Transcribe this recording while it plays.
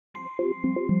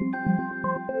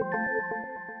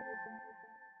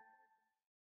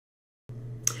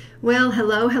Well,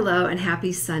 hello, and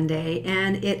happy Sunday.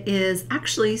 And it is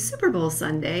actually Super Bowl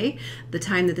Sunday, the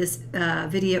time that this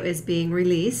video is being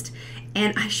released.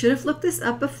 And I should have looked this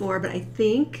up before, but I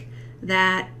think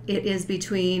that it is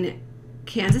between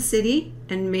Kansas City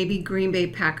and maybe Green Bay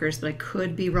Packers, but I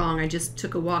could be wrong. I just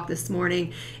took a walk this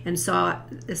morning and saw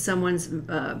someone's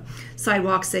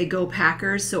sidewalk say "Go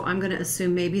Packers," so I'm going to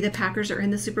assume maybe the Packers are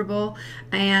in the Super Bowl,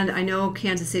 and I know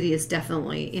Kansas City is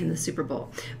definitely in the Super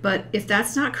Bowl. But if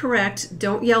that's not correct,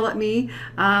 don't yell at me.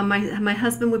 My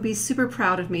husband would be super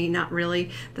proud of me, not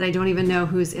really, that I don't even know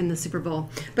who's in the Super Bowl.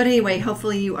 But anyway,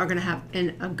 hopefully you are going to have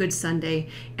a good Sunday,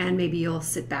 and maybe you'll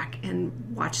sit back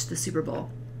and watch the Super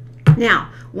Bowl.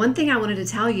 Now, one thing I wanted to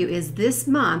tell you is this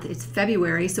month, it's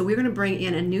February, so we're going to bring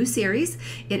in a new series.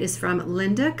 It is from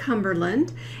Linda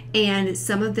Cumberland, and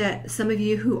some of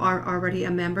you who are already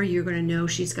a member, you're going to know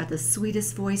she's got the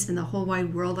sweetest voice in the whole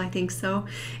wide world, I think so,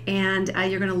 and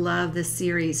you're going to love this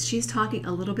series. She's talking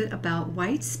a little bit about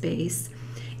white space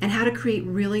and how to create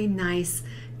really nice,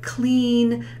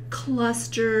 clean,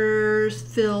 clusters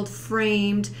filled,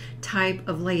 framed type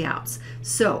of layouts.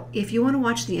 So if you want to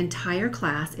watch the entire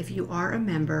class, if you are a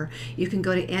member, you can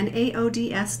go to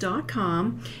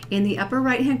naods.com. In the upper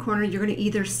right hand corner, you're going to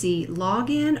either see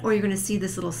login or you're going to see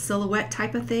this little silhouette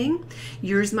type of thing.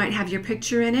 Yours might have your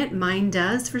picture in it. Mine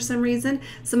does for some reason.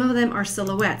 Some of them are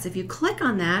silhouettes. If you click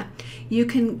on that, you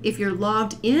can, if you're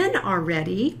logged in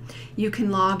already, you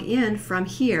can log in from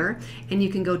here and you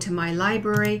can go to my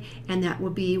library, and that will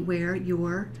be where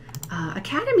your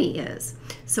Academy is.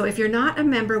 So if you're not a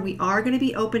member, we are going to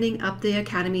be opening up the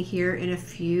Academy here in a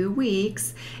few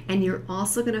weeks, and you're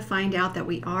also going to find out that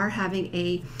we are having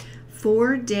a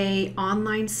 4-day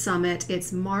online summit.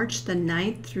 It's March the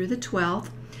 9th through the 12th.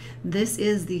 This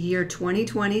is the year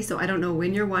 2020, so I don't know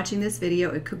when you're watching this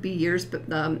video. It could be years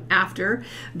after,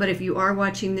 but if you are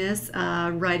watching this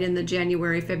right in the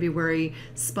January, February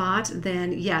spot,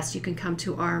 then yes, you can come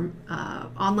to our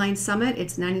online summit.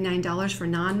 It's $99 for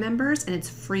non-members, and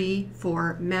it's free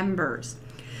for members.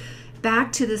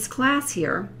 Back to this class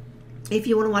here. If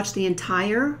you want to watch the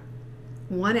entire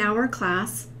 1-hour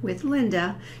class with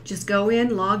Linda, just go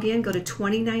in, log in, go to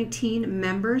 2019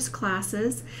 members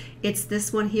classes. It's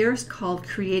this one here. It's called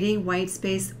Creating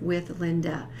Whitespace with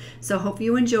Linda. So hope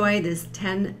you enjoy this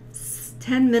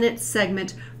 10-minute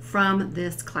segment from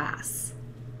this class.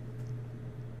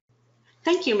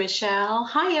 Thank you, Michelle.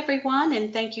 Hi, everyone,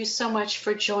 and thank you so much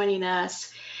for joining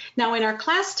us. Now, in our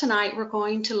class tonight, we're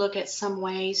going to look at some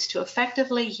ways to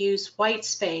effectively use white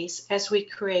space as we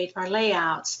create our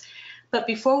layouts. But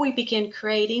before we begin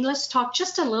creating, let's talk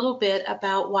just a little bit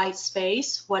about white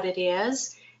space, what it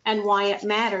is, and why it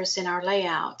matters in our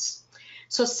layouts.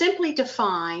 So simply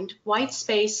defined, white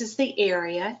space is the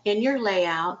area in your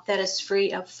layout that is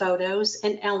free of photos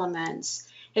and elements.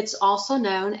 It's also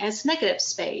known as negative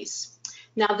space.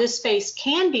 Now, this space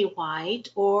can be white,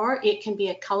 or it can be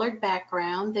a colored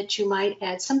background that you might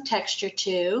add some texture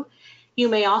to. You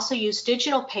may also use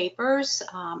digital papers,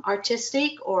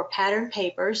 artistic or pattern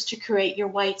papers to create your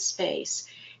white space.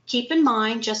 Keep in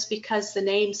mind, just because the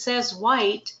name says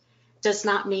white does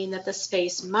not mean that the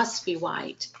space must be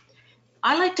white.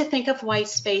 I like to think of white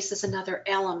space as another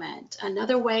element,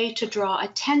 another way to draw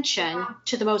attention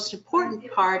to the most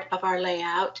important part of our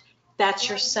layout. That's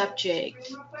your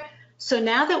subject. So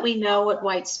now that we know what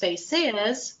white space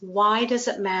is, why does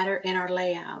it matter in our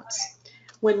layouts?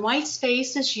 When white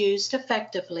space is used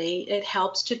effectively, it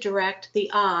helps to direct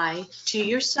the eye to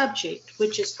your subject,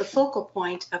 which is the focal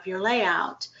point of your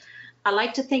layout. I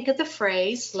like to think of the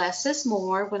phrase, less is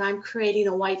more, when I'm creating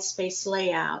a white space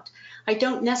layout. I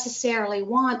don't necessarily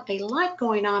want a lot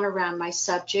going on around my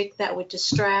subject that would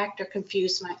distract or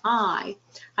confuse my eye.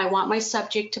 I want my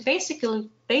subject to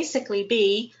basically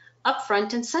be up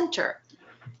front and center.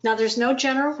 Now, there's no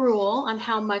general rule on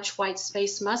how much white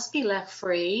space must be left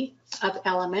free of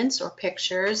elements or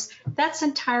pictures. That's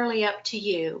entirely up to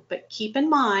you, but keep in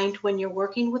mind when you're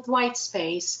working with white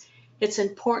space, it's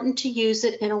important to use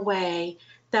it in a way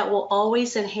that will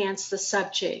always enhance the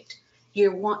subject.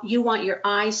 You want your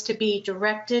eyes to be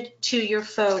directed to your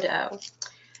photo.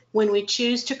 When we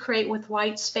choose to create with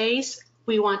white space,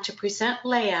 we want to present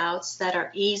layouts that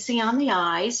are easy on the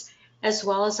eyes, as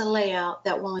well as a layout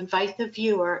that will invite the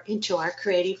viewer into our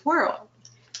creative world.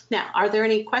 Now, are there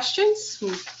any questions?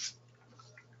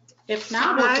 If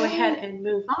not, we'll go ahead and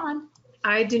move on.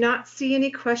 I do not see any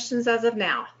questions as of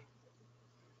now.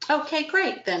 Okay,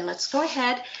 great. Then let's go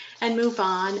ahead and move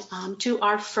on to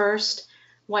our first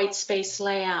white space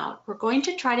layout. We're going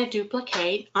to try to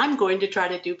duplicate, I'm going to try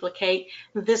to duplicate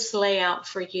this layout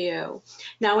for you.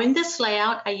 Now in this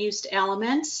layout, I used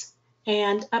elements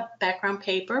and a background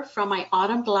paper from my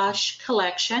Autumn Blush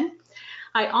collection.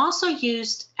 I also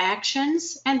used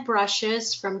actions and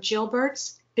brushes from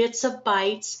Gilbert's Bits of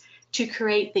Bites to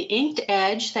create the inked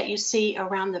edge that you see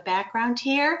around the background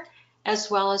here, as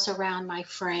well as around my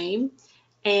frame,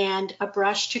 and a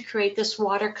brush to create this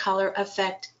watercolor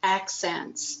effect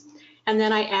accents. And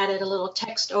then I added a little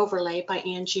text overlay by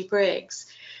Angie Briggs.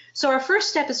 So our first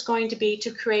step is going to be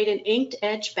to create an inked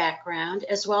edge background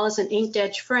as well as an inked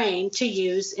edge frame to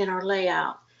use in our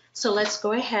layout. So let's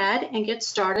go ahead and get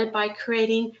started by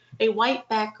creating a white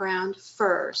background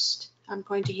first. I'm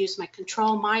going to use my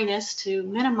Control minus to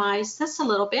minimize this a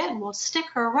little bit, and we'll stick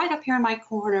her right up here in my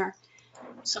corner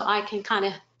so I can kind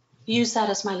of use that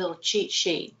as my little cheat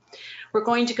sheet. We're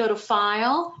going to go to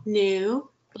File, New,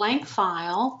 Blank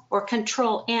File, or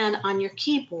Control N on your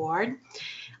keyboard.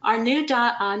 Our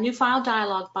new file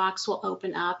dialog box will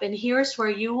open up, and here's where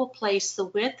you will place the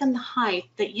width and the height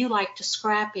that you like to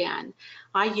scrap in.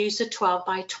 I use a 12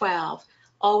 by 12,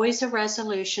 always a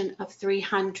resolution of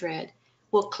 300.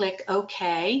 We'll click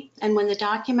OK, and when the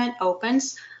document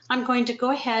opens, I'm going to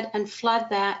go ahead and flood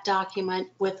that document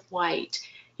with white.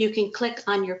 You can click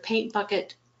on your paint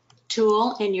bucket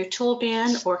tool in your tool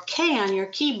bin or K on your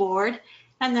keyboard,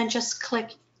 and then just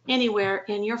click anywhere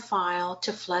in your file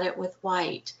to flood it with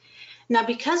white. Now,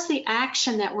 because the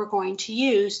action that we're going to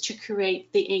use to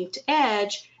create the inked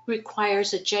edge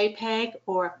requires a JPEG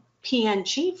or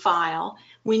PNG file,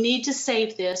 we need to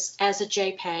save this as a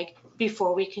JPEG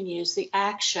before we can use the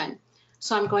action.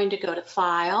 So I'm going to go to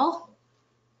File,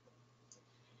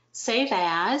 Save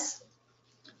As,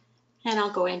 and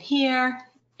I'll go in here,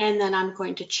 and then I'm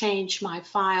going to change my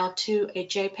file to a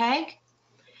JPEG.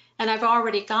 And I've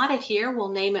already got it here. We'll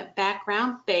name it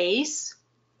Background Base,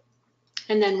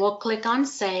 and then we'll click on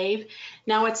Save.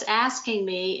 Now it's asking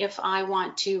me if I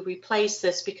want to replace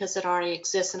this because it already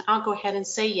exists, and I'll go ahead and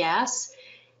say yes.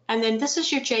 And then this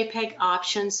is your JPEG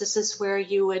options. This is where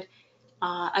you would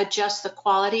adjust the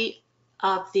quality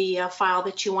of the file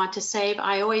that you want to save.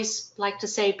 I always like to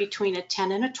save between a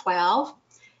 10 and a 12,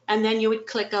 and then you would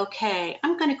click OK.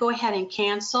 I'm going to go ahead and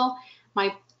cancel.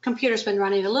 My computer's been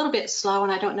running a little bit slow,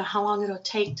 and I don't know how long it'll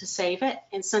take to save it,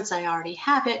 and since I already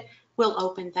have it, we'll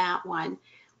open that one.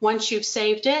 Once you've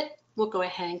saved it, we'll go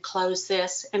ahead and close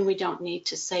this, and we don't need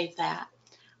to save that.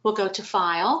 We'll go to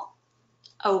File,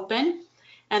 Open,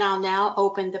 and I'll now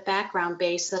open the background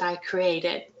base that I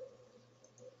created.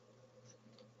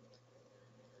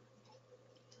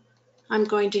 I'm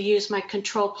going to use my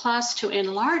Control Plus to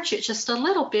enlarge it just a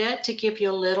little bit to give you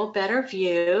a little better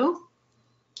view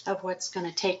of what's going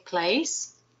to take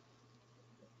place.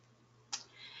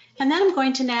 And then I'm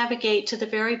going to navigate to the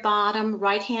very bottom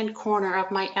right-hand corner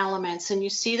of my elements, and you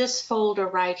see this folder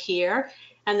right here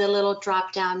and the little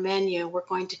drop-down menu. We're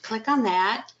going to click on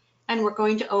that, and we're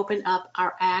going to open up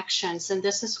our actions, and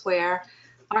this is where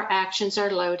our actions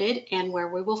are loaded and where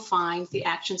we will find the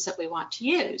actions that we want to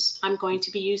use. I'm going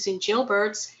to be using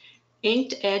Gilbert's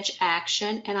Inked Edge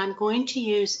action, and I'm going to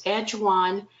use Edge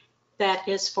 1 that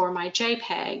is for my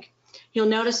JPEG. You'll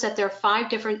notice that there are 5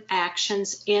 different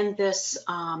actions in this,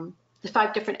 5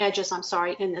 different edges, I'm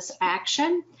sorry, in this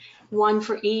action, one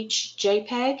for each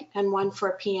JPEG and one for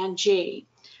a PNG.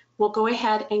 We'll go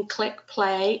ahead and click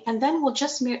play, and then we'll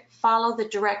just follow the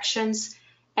directions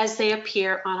as they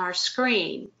appear on our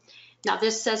screen. Now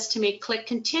this says to me, click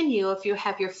continue if you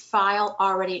have your file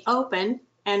already open,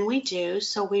 and we do,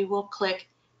 so we will click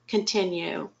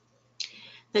continue.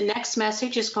 The next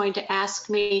message is going to ask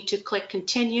me to click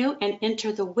continue and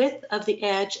enter the width of the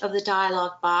edge of the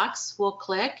dialog box. We'll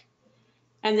click,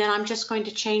 and then I'm just going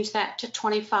to change that to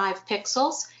 25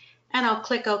 pixels, and I'll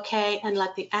click OK and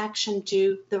let the action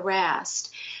do the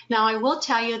rest. Now I will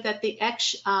tell you that the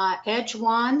edge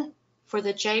 1 for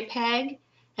the JPEG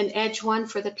and edge 1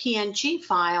 for the PNG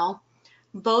file,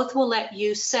 both will let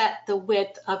you set the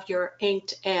width of your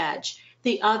inked edge.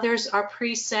 The others are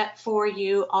preset for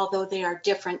you, although they are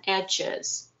different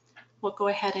edges. We'll go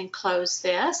ahead and close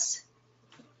this.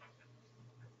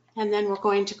 And then we're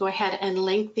going to go ahead and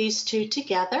link these two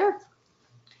together.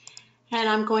 And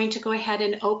I'm going to go ahead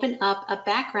and open up a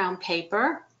background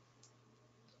paper.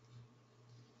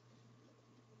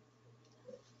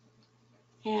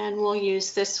 And we'll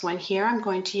use this one here. I'm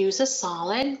going to use a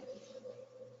solid.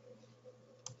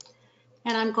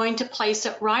 And I'm going to place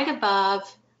it right above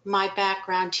my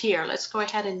background here. Let's go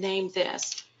ahead and name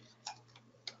this.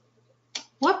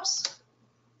 Whoops.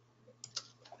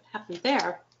 What happened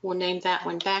there? We'll name that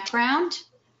one background.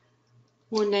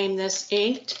 We'll name this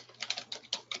Inked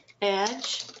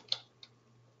Edge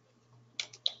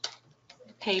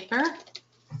Paper.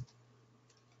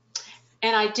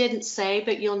 And I didn't say,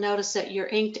 but you'll notice that your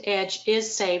inked edge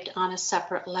is saved on a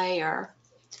separate layer.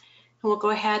 And we'll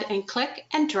go ahead and click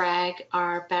and drag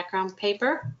our background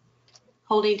paper.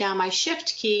 Holding down my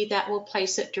Shift key, that will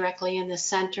place it directly in the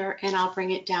center, and I'll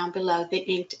bring it down below the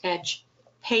inked edge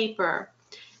paper.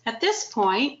 At this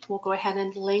point, we'll go ahead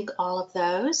and link all of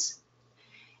those.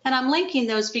 And I'm linking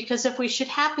those because if we should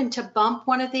happen to bump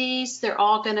one of these, they're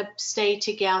all going to stay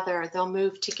together. They'll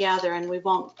move together and we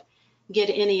won't get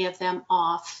any of them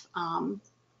off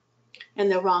in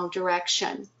the wrong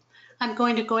direction. I'm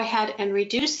going to go ahead and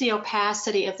reduce the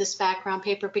opacity of this background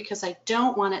paper because I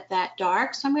don't want it that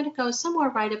dark. So I'm going to go somewhere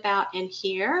right about in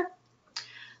here.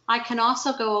 I can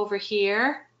also go over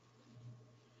here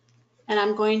and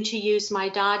I'm going to use my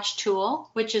Dodge tool,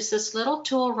 which is this little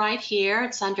tool right here.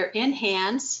 It's under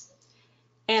Enhance,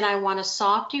 and I want a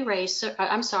soft eraser,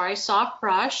 soft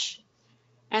brush.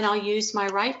 And I'll use my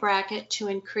right bracket to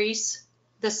increase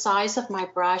the size of my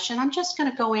brush. And I'm just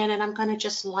going to go in and I'm going to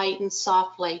just lighten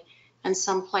softly in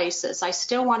some places. I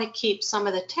still want to keep some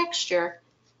of the texture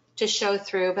to show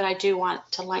through, but I do want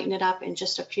to lighten it up in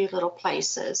just a few little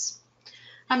places.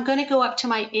 I'm going to go up to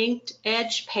my inked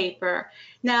edge paper.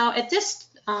 Now at this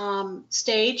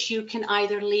stage, you can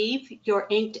either leave your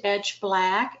inked edge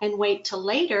black and wait till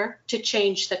later to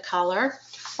change the color,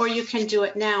 or you can do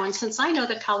it now. And since I know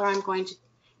the color I'm going to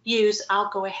use, I'll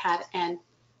go ahead and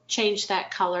change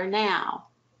that color now.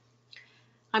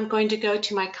 I'm going to go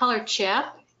to my color chip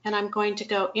and I'm going to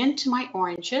go into my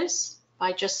oranges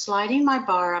by just sliding my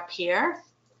bar up here,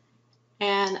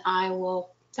 and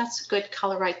that's a good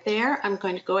color right there. I'm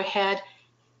going to go ahead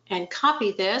and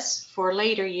copy this for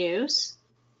later use,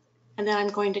 and then I'm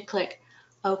going to click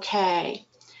OK.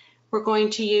 We're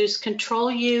going to use Control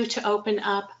U to open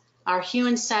up our hue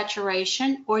and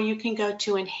saturation, or you can go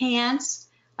to Enhance,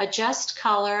 Adjust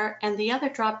Color, and the other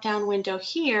drop-down window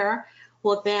here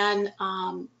will then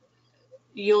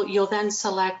you'll then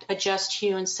select Adjust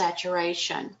Hue and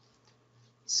Saturation.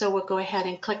 So we'll go ahead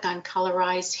and click on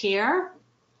Colorize here,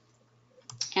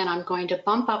 and I'm going to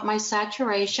bump up my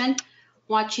saturation,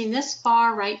 watching this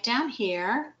bar right down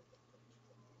here,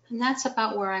 and that's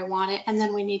about where I want it. And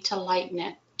then we need to lighten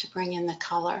it to bring in the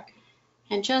color,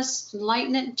 and just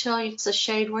lighten it until it's a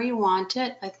shade where you want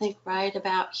it. I think right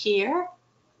about here.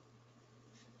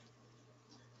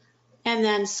 And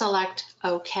then select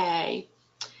OK.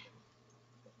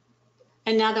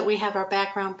 And now that we have our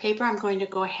background paper, I'm going to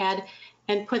go ahead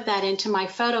and put that into my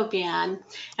photo bin.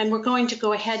 And we're going to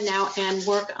go ahead now and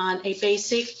work on a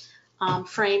basic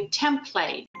frame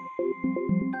template.